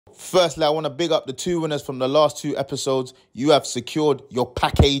Firstly, I want to big up the 2 winners from the last 2 episodes. You have secured your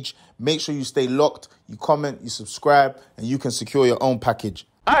package. Make sure you stay locked, you comment, you subscribe, and you can secure your own package.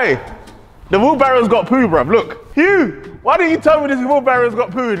 Hey, the wheelbarrow's got poo, bruv. Look. Hugh, why didn't you tell me this wheelbarrow's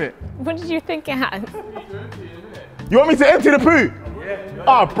got poo in it? What did you think it had? You want me to empty the poo? Yeah.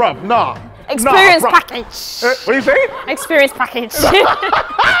 Oh, bruv, nah. Experience package. What are you saying? Experience package.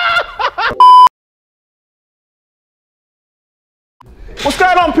 What's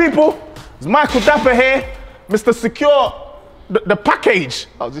going on, people? It's Michael Dapaah here, Mr. Secure the package.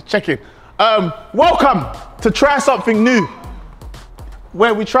 I was just checking. Welcome to Try Something New,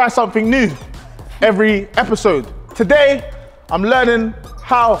 where we try something new every episode. Today, I'm learning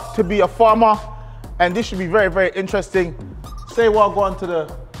how to be a farmer, and this should be very, very interesting. Say what I go on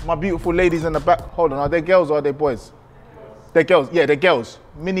to my beautiful ladies in the back. Hold on, are they girls or are they boys? They're girls. Yeah, they're girls.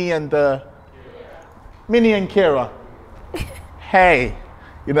 Minnie and Kira. Hey,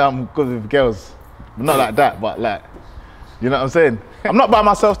 you know I'm good with girls. Not like that, but like, you know what I'm saying? I'm not by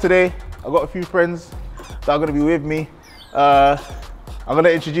myself today. I've got a few friends that are gonna be with me. I'm gonna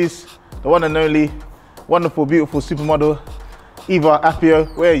introduce the one and only wonderful, beautiful supermodel, Eva Apio.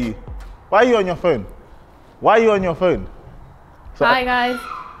 Where are you? Why are you on your phone? Why are you on your phone? So, Hi guys.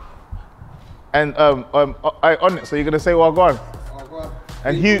 And on it, so you're gonna say well gone. Oh, go on.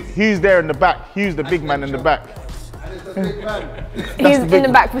 And Hugh's there in the back. Hugh's the big man in the back. He's in the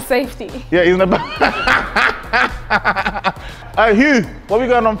back for safety. Yeah, he's in the back. Hugh, what are we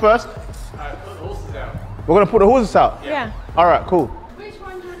going on first? Put the horses out. We're gonna put the horses out? Yeah. All right, cool. Which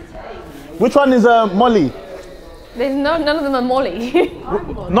one do you want to take? Which one is Molly? There's none of them are Molly.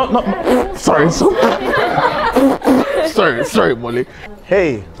 Not, sorry. sorry, Molly.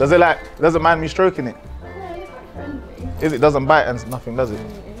 Hey, does it mind me stroking it? Is it doesn't bite and nothing, does it?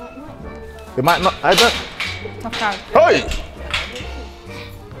 It might not, I don't. Tough crowd. Hey!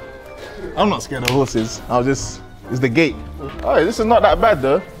 I'm not scared of horses. it's the gate. Oh, this is not that bad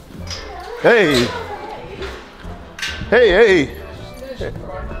though. Hey. Hey.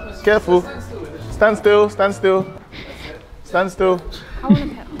 Careful. Stand still.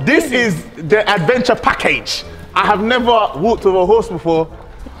 This is the adventure package. I have never walked with a horse before.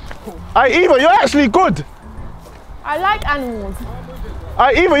 Hey, Eva, you're actually good. I like animals.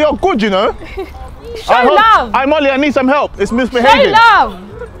 Hey, Eva, you're good, you know. Show love. Hey, Molly, I need some help. It's misbehaving. Show love.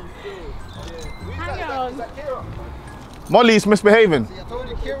 Hang on. Molly is misbehaving. I told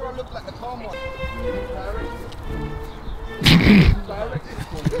you Kira looked like the calm one.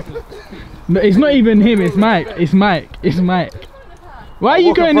 No, it's not even him, it's Mike. It's Mike. Why are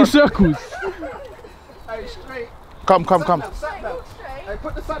you going in circles? Hey, straight. Come. Sat down. Hey,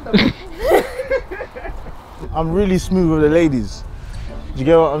 put the sun down. I'm really smooth with the ladies. Do you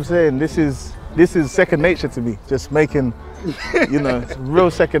get what I'm saying? This is second nature to me. Just making, it's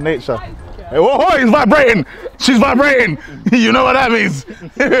real second nature. Hey, whoa, it's vibrating. She's vibrating. You know what that means.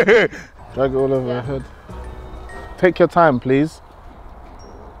 Drag it all over her head. Take your time, please.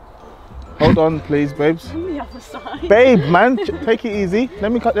 Hold on, please, babes. On the other side. Babe, man, take it easy.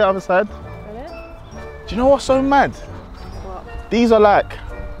 Let me cut the other side. Really? Do you know what's so mad? What? These are like...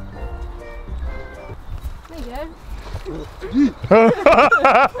 There you go.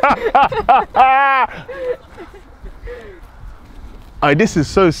 Oh, this is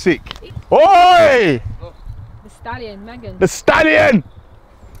so sick. Oi! The stallion, Megan. The stallion!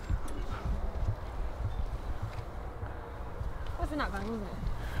 Wasn't that bad, was it?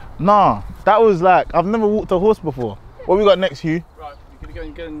 Nah, that was like, I've never walked a horse before. What we got next, Hugh? Right, you're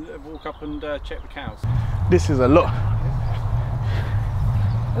going to go and walk up and check the cows. This is a lot.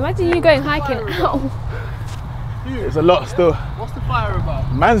 Imagine you going hiking out. There's a lot still. What's the fire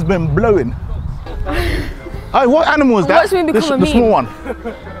about? Man's been blowing. Hey, what animal is that? Watch me become a the small meme. one.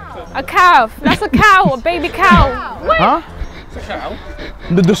 A cow. That's a cow, a baby cow. What? Huh? It's a cow.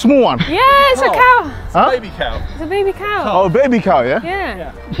 The small one. Yeah, it's a cow. Huh? Baby cow. It's a baby cow. Oh, baby cow, yeah?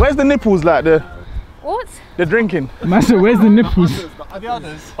 Yeah. Where's the nipples like What? the drinking? Master, where's the nipples? Are the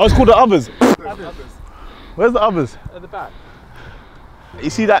others? Oh, it's called the others. Where's the others? At the back. You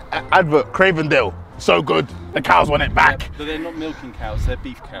see that advert, Cravendale? So good. The cows want it back. But they're not milking cows, they're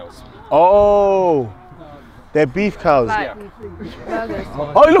beef cows. Oh, they're beef cows. Like burgers.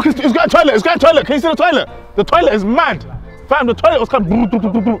 Oh, look, it's got a toilet. It's got a toilet. Can you see the toilet? The toilet is mad. Fam, the toilet was kind of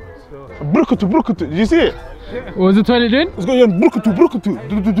brukutu. Did you see it? What was the toilet doing? It's going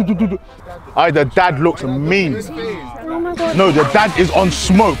brukutu. Aye, the dad looks mean. Oh my god. No, the dad is on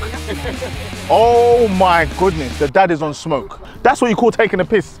smoke. Oh my goodness, the dad is on smoke. That's what you call taking a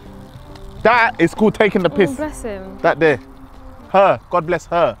piss. That is called taking the piss. Oh, bless him. That there. Her, God bless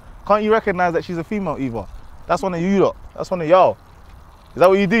her. Can't you recognize that she's a female, Eva? That's one of you lot. That's one of y'all. Is that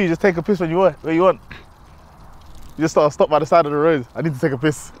what you do? You just take a piss when you want, where you want? You just stop by the side of the road. I need to take a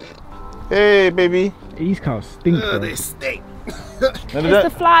piss. Hey, baby. These cows stink, bro. They stink. It's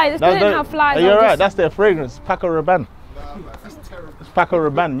the flies. It's didn't have flies. You're right. That's their fragrance. Paco Rabanne. That's terrible. It's Paco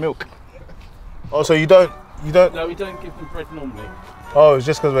Rabanne milk. Oh, so you don't? No, we don't give them bread normally. Oh, it's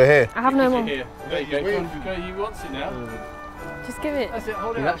just because we're here. I have no more. Here. There you go. Go. You want it now? Just give it. That's it.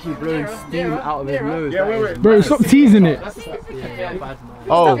 Hold it He's up. actually blowing steam out of his nose. Yeah, wait. Bro, stop teasing it.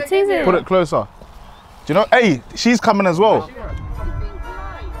 Oh, Stop teasing. put it closer. Do you know? Hey, she's coming as well.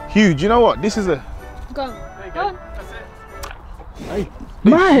 Hugh, do you know what? This is a. Go on. Go on. Mate.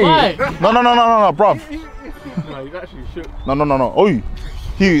 No, bruv. No, you've actually shook. No. Oh,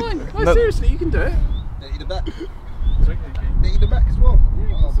 Hugh. No, seriously, you can do it. They eat the back. They eat the back as well.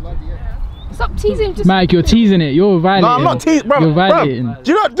 Oh, bloody yeah. Stop teasing. Just. Mike, you're teasing it. You're violating. No, I'm not teasing, bruv. You're violating. Bruv,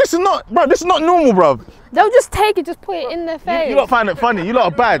 do you know? This is not normal, bruv. They'll just take it. Just put it in their face. You lot find it funny. You lot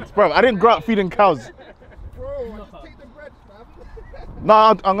are bad, bruv. I didn't grow up feeding cows. Bro, just take the bread, fam. No,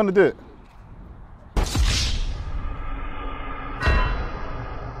 I'm gonna do it.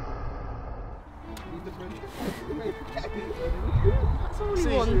 That's all you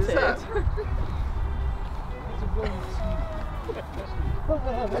wanted.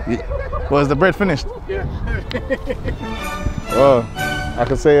 Was the bread finished? Yeah. Well, I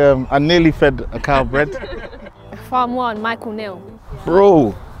can say I nearly fed a cow bread. Farm 1, Michael Neal.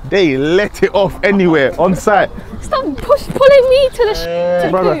 Bro, they let it off anywhere on site. Stop pulling me to the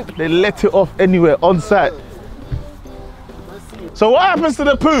Brother, poop. they let it off anywhere on site. So what happens to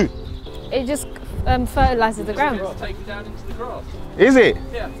the poo? It just fertilizes the ground. Take it down into the grass. Is it?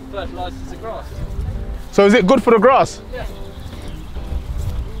 Yeah, fertilises the grass. So is it good for the grass? Yeah.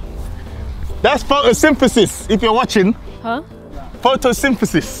 That's photosynthesis, if you're watching. Huh?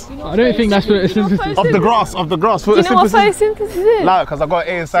 Photosynthesis I don't think that's what a synthesis. of the grass, Do you know what photosynthesis is? Like, because I got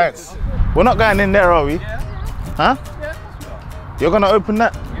an A in science. We're not going in there, are we? Huh? You're gonna open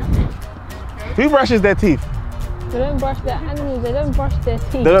that? Who brushes their teeth? They don't brush their animals. They don't brush their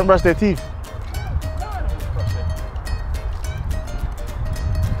teeth. They don't brush their teeth.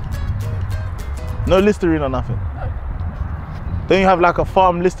 No Listerine or nothing. Don't you have like a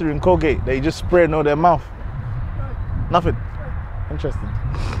farm Listerine Colgate that you just spray in all their mouth? Nothing. Interesting.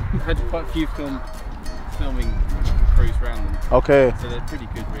 We've had quite a few filming crews around them. Okay. So they're pretty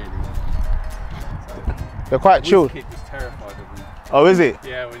good, really. They're quite chilled. Kid was terrified of them. Oh, is it?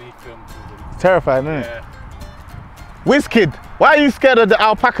 Yeah, when he filmed with them. It's terrifying, isn't it? Yeah. WizKid, why are you scared of the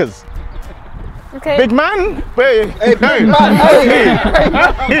alpacas? Okay. Big man? Hey, Hey, big man.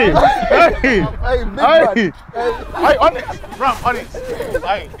 Hey, honest, bro, honest.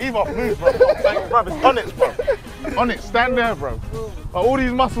 Hey, Eva, move, bro. Like, bro, it's honest, bro. Honest, stand there, bro. All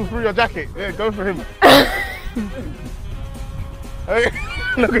these muscles through your jacket. Yeah, go for him. Hey,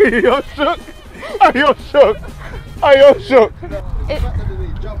 look at you, you're shook. Oh, you're shook. Oh, you're shook.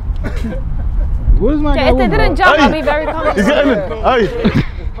 What was my guy If they want, didn't bro? jump, I'd be very He's getting comfortable. it.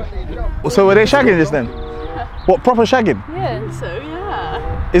 Hey. So were they shagging just then? What, proper shagging? Yeah. So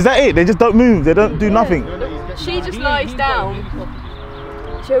yeah. Is that it? They just don't move, they don't do nothing? She just lies down.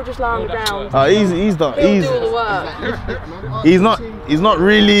 She'll just lie on the ground. He's not, He'll do all the work. he's not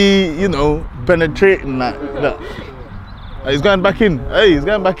really, you know, penetrating that. He's going back in. Hey, he's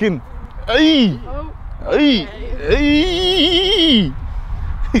going back in. Hey! Hey! Hey!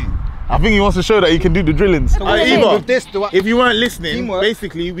 I think he wants to show that he can do the drillings. Eva, With this, if you weren't listening, Teamwork.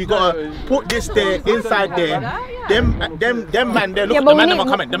 basically we gotta put this there, inside there. Them man there, look, Yeah, the but man we them are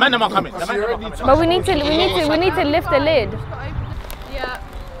need- coming. The man them are coming. The man them are coming. But we need to lift the lid. Yeah.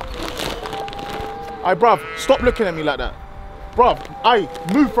 Aye, bruv, stop looking at me like that. Bruv, aye,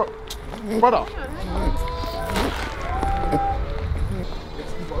 move from, brother.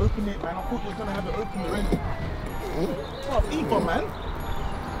 Open it, man. I thought you was gonna have it open already. Bruv, Eva, man.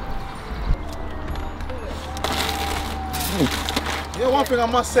 You know, one thing I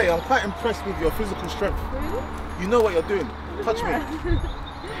must say, I'm quite impressed with your physical strength. Really? You know what you're doing. Touch me.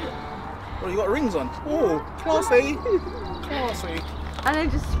 Bro, you got rings on. Oh, class A. Class A. And then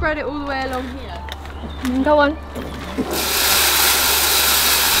just spread it all the way along here. Go on.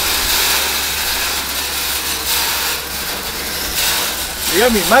 You hear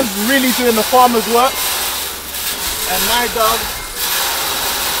me? Man's really doing the farmer's work. And my dog,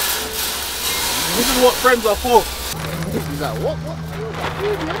 this is what friends are for. He's like, what?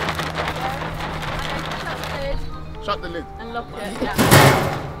 Shut the lid. And lock it. Yeah.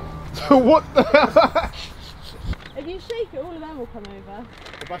 What the If you shake it, all of them will come over.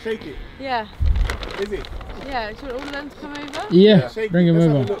 If I shake it, Yeah. is it? Yeah. Do you want all of them to come over? Yeah, Shake bring it. him Let's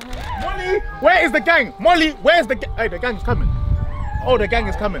have a over. look. Molly, where is the gang? Molly, where's the gang? Hey, the gang's coming. Oh, the gang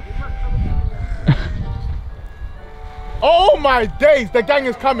is coming. Oh my days, the gang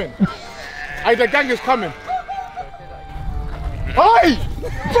is coming. Hey, the gang is coming. Hey!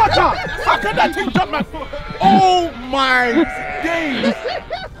 Fucker! Fuck that thing jump, man! Oh my days!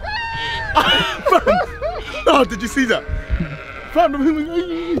 Oh, did you see that?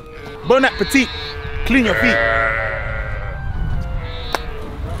 Bon appetit. Clean your feet.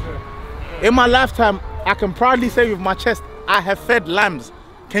 In my lifetime, I can proudly say with my chest, I have fed lambs.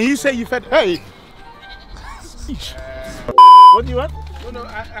 Can you say you fed? Hey! What do you want? No,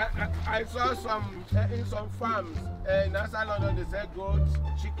 I saw some in some farms in outside London. They sell goat,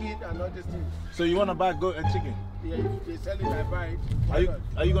 chicken, and all these things. So you want to buy goat and chicken? Yeah, if they sell it, I buy it.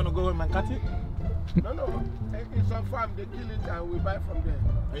 Are you gonna go home and cut it? No. In some farm they kill it and we buy from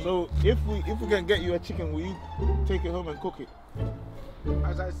there. So if we can get you a chicken, will you take it home and cook it?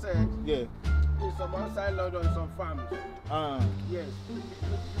 As I said, yeah. In some outside London, some farms. Yes. You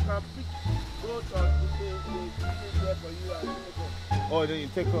can pick goat or chicken there for you and take home. Oh, then you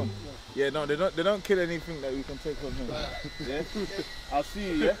take home. Yeah, no, they don't kill anything that we can take home. Yeah. I'll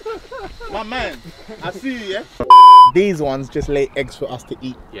see you. Yeah. My man, I'll see you. Yeah. These ones just lay eggs for us to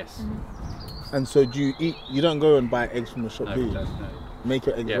eat. Yes. And so do you eat? You don't go and buy eggs from the shop, do you? No. Make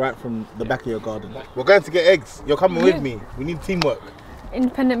your eggs right from the back of your garden. We're going to get eggs. You're coming with me. We need teamwork.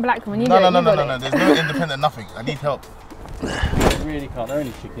 Independent black woman. No. There's no independent nothing. I need help. You really can't. They're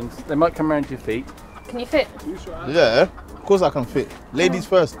only chickens. They might come around your feet. Can you fit? Yeah, of course I can fit. Ladies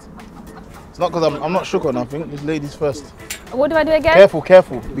first. It's not because I'm not shook or nothing. It's ladies first. What do I do again? Careful.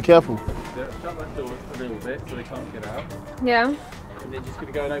 Be careful. Shut that door a little bit so they can't get out. Yeah. And then just going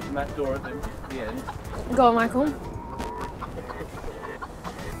to go and open that door at the end. Go on, Michael.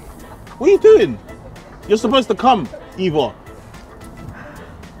 What are you doing? You're supposed to come, Eva.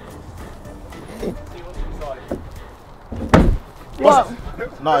 What?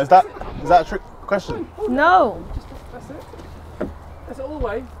 No, is that a trick question? No. That's it. That's it all the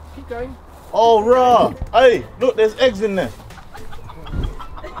way. Keep going. Oh, rah. Hey, look, there's eggs in there.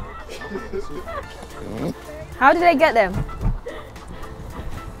 How did they get them?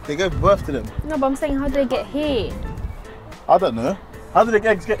 They gave birth to them. No, but I'm saying, how did they get here? I don't know. How did the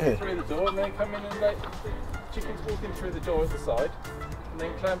eggs get here? Through the door and then come in and let chickens walk in through the door at the side and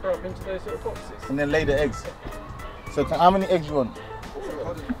then clamber up into those little boxes. And then lay the eggs. So how many eggs you want?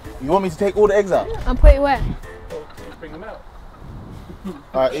 You want me to take all the eggs out? And put it where? Or bring them out.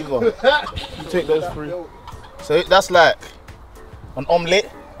 Alright, Eva. You take those three. So that's like an omelette,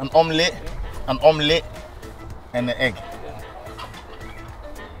 an omelette, an omelette, and an egg.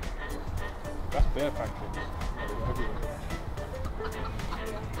 That's bear pancakes.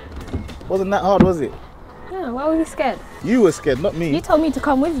 Wasn't that hard, was it? Yeah, why were you scared? You were scared, not me. You told me to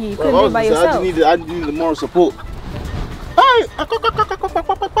come with you. You couldn't Well, do it by yourself. I just needed the moral support. Hey!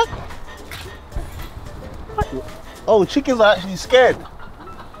 Oh, chickens are actually scared.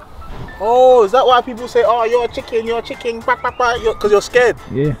 Oh, is that why people say, oh, you're a chicken, because you're scared?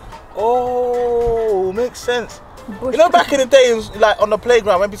 Yeah. Oh, makes sense. Bush You know, back in the day, it was like on the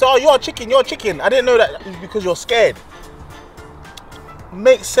playground, when people say, oh, you're a chicken. I didn't know that it was because you're scared.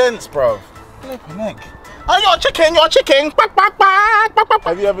 Makes sense, bro. Flipping heck. Oh, you're a chicken.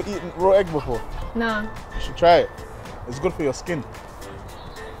 Have you ever eaten raw egg before? No. You should try it. It's good for your skin.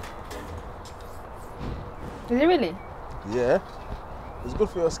 Is it really? Yeah. It's good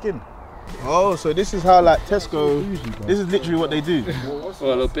for your skin. Oh, so this is how, like, Tesco, this is literally what they do. Well, a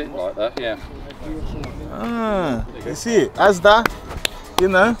little bit like that, yeah. Ah, you see it? Asda, you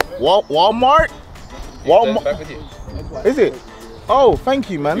know, Walmart. Back with you. Is it? Oh, thank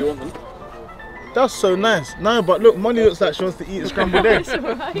you, man. You want them? That's so nice. No, but look, Molly looks like she wants to eat a scrambled egg.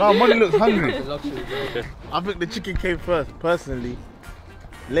 No, Molly looks hungry. I think the chicken came first, personally.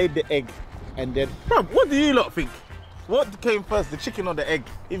 Laid the egg, and then... Bro, what do you lot think? What came first, the chicken or the egg?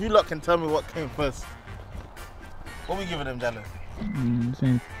 If you lot can tell me what came first. What are we giving them, Jalo?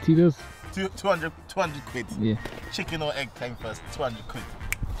 Saying $2. 200 quid. Yeah. Chicken or egg came first, 200 quid.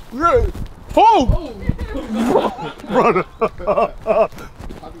 Yeah. Oh! Brother.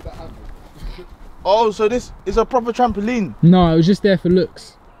 Oh, so this is a proper trampoline. No, it was just there for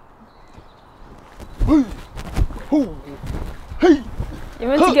looks. Hey. Hey. You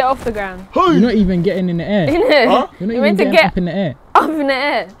meant to get off the ground. Hey. You're not even getting in the air. In it? Huh? You're not You even meant to getting get up in the air. up in the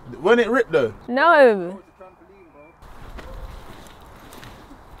air. When it ripped though? No.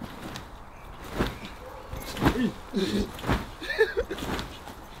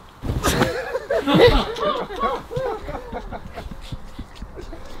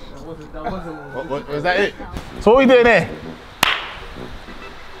 Was that it? So what are we doing there?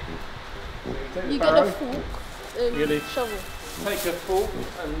 You get the fork and shovel. take a fork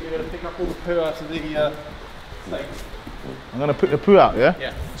and you're going to pick up all the poo out of the steak. I'm gonna put the poo out, yeah?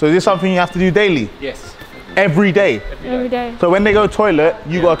 Yeah. So is this something you have to do daily? Yes. Every day? Every day. So when they go toilet,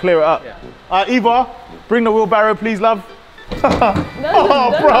 you gotta clear it up. Yeah. Eva, bring the wheelbarrow, please, love. Those are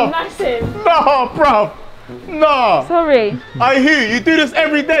bruv. massive. No, bruv. No. Sorry. I hear you do this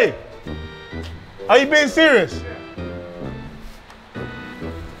every day. Are you being serious?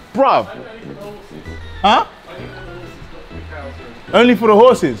 Bruv. Huh? Only for the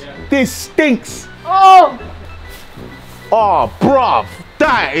horses? This stinks. Oh! Oh, bruv.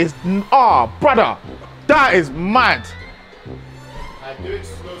 That is, oh, brother. That is mad. Do it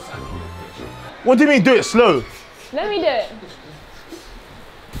slow, Sam. What do you mean do it slow? Let me do it.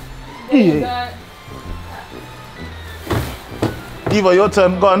 There you go. Eva, your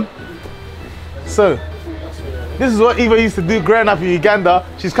turn, go on. So, this is what Eva used to do growing up in Uganda.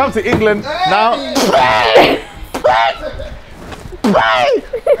 She's come to England now.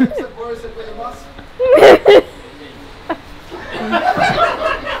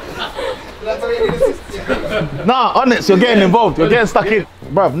 Nah, honest, you're getting involved. You're getting stuck in.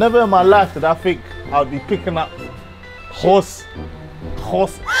 Bruv, never in my life did I think I would be picking up horse.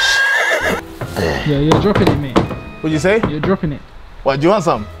 Yeah, you're dropping it, mate. What'd you say? You're dropping it. What, do you want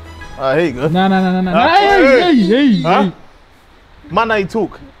some? Here you go. No. Hey. Huh? Hey. Man, how you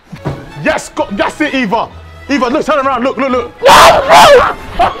talk. Yes, go, that's it, Eva. Eva, look, turn around, look. See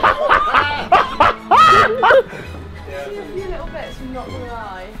a few little bits, I'm not gonna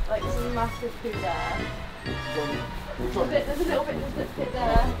lie. Like there's a massive poo there. There's a little bit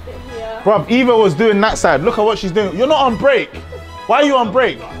there, a bit here. Bruv, Eva was doing that side. Look at what she's doing. You're not on break. Why are you on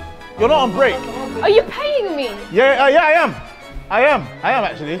break? You're not on break. Are you paying me? Yeah, I am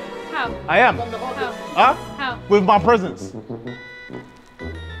actually. How? I am. How? Huh? How? With my presence.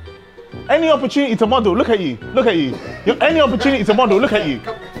 Any opportunity to model, look at you. Look at you. Any opportunity to model, look at you.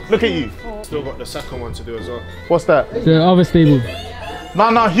 Look at you. Still got the second one to do as well. What's that? The other stable.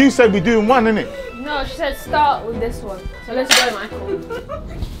 No, Hugh said we're doing one, innit? No, she said start with this one. So let's go, Michael.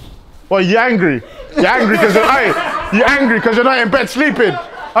 Well, you angry? You're angry because you're angry because you're not in bed sleeping.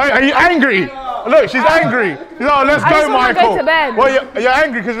 Are you angry? Look, she's angry. No, let's I go, just wanna Michael. go to bed. Well, you're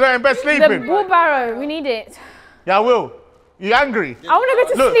angry because you're not in bed The sleeping. wheelbarrow, we need it. Yeah, I will. You angry? I want to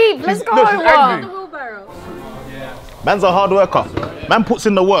go to Look, sleep. Let's she's- go. look, she's angry. Wheelbarrow. Man's a hard worker. Man puts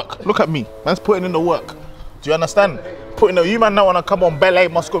in the work. Look at me. Man's putting in the work. Do you understand? Putting the, you man don't want to come on ballet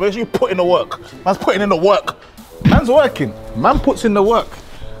Moscow. Make sure you put in the work. Man's putting in the work. Man's working. Man puts in the work.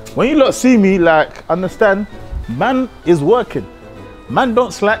 When you lot see me, like, understand, man is working. Man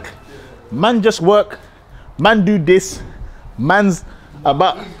don't slack. Man just work. Man do this. Man's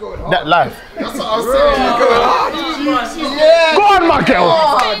about that life. That's what I was saying. Go on, my girl.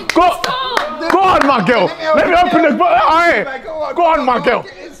 Go on, my girl. Let me open this. Go on, my girl.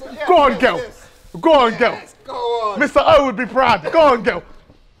 Go on, girl. Go on, girl. Go on. Mr. O would be proud. Go on, girl.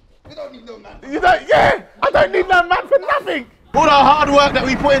 We don't need no man. You don't, yeah, I don't need that man for nothing. All the hard work that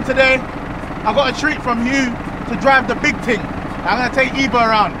we put in today, I got a treat from you to drive the big thing. I'm gonna take Eva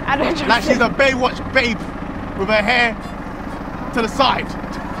around. I don't trust like she's it. a Baywatch babe with her hair to the side.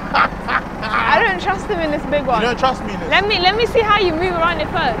 I don't trust him in this big one. You don't trust me in this? Let me see how you move around it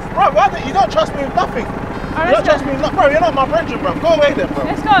first. Bro, why don't you don't trust me with nothing? Alright, You don't let's trust go. me with nothing. Bro, you're not my brethren, bro. Go away then, bro.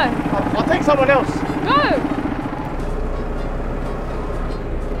 Let's go. I'll take someone else. Go.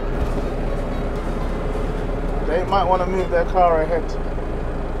 They might want to move their car ahead.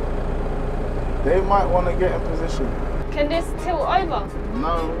 They might want to get in position. Can this tilt over?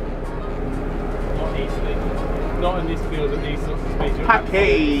 No. Not easily. Not in this field at these sorts of speeds. You're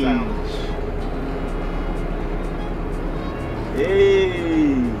Package. sound.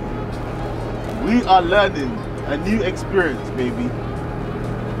 Hey. We are learning a new experience, baby.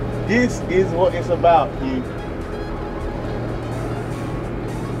 This is what it's about, you.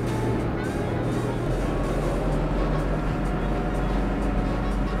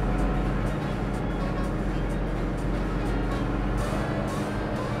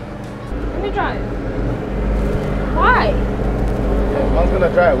 Let me drive. Why? I'm gonna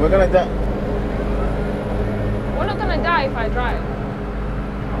drive. We're gonna die. We're not gonna die if I drive.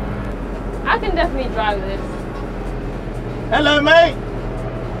 I can definitely drive this. Hello, mate.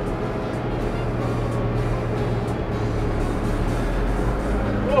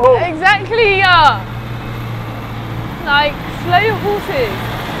 Whoa. Exactly, yeah. Like, slow your horses.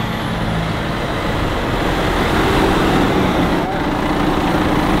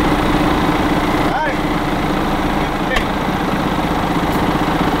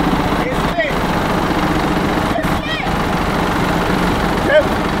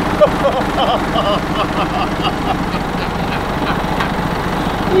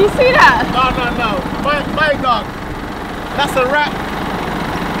 you see that? No. My dog. That's a wrap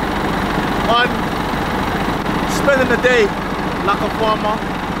on spending the day like a farmer,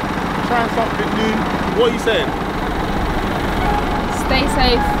 trying something new. What are you saying? Stay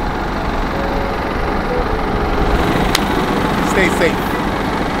safe. Stay safe.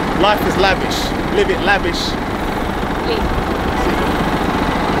 Life is lavish. Live it lavish. Yeah.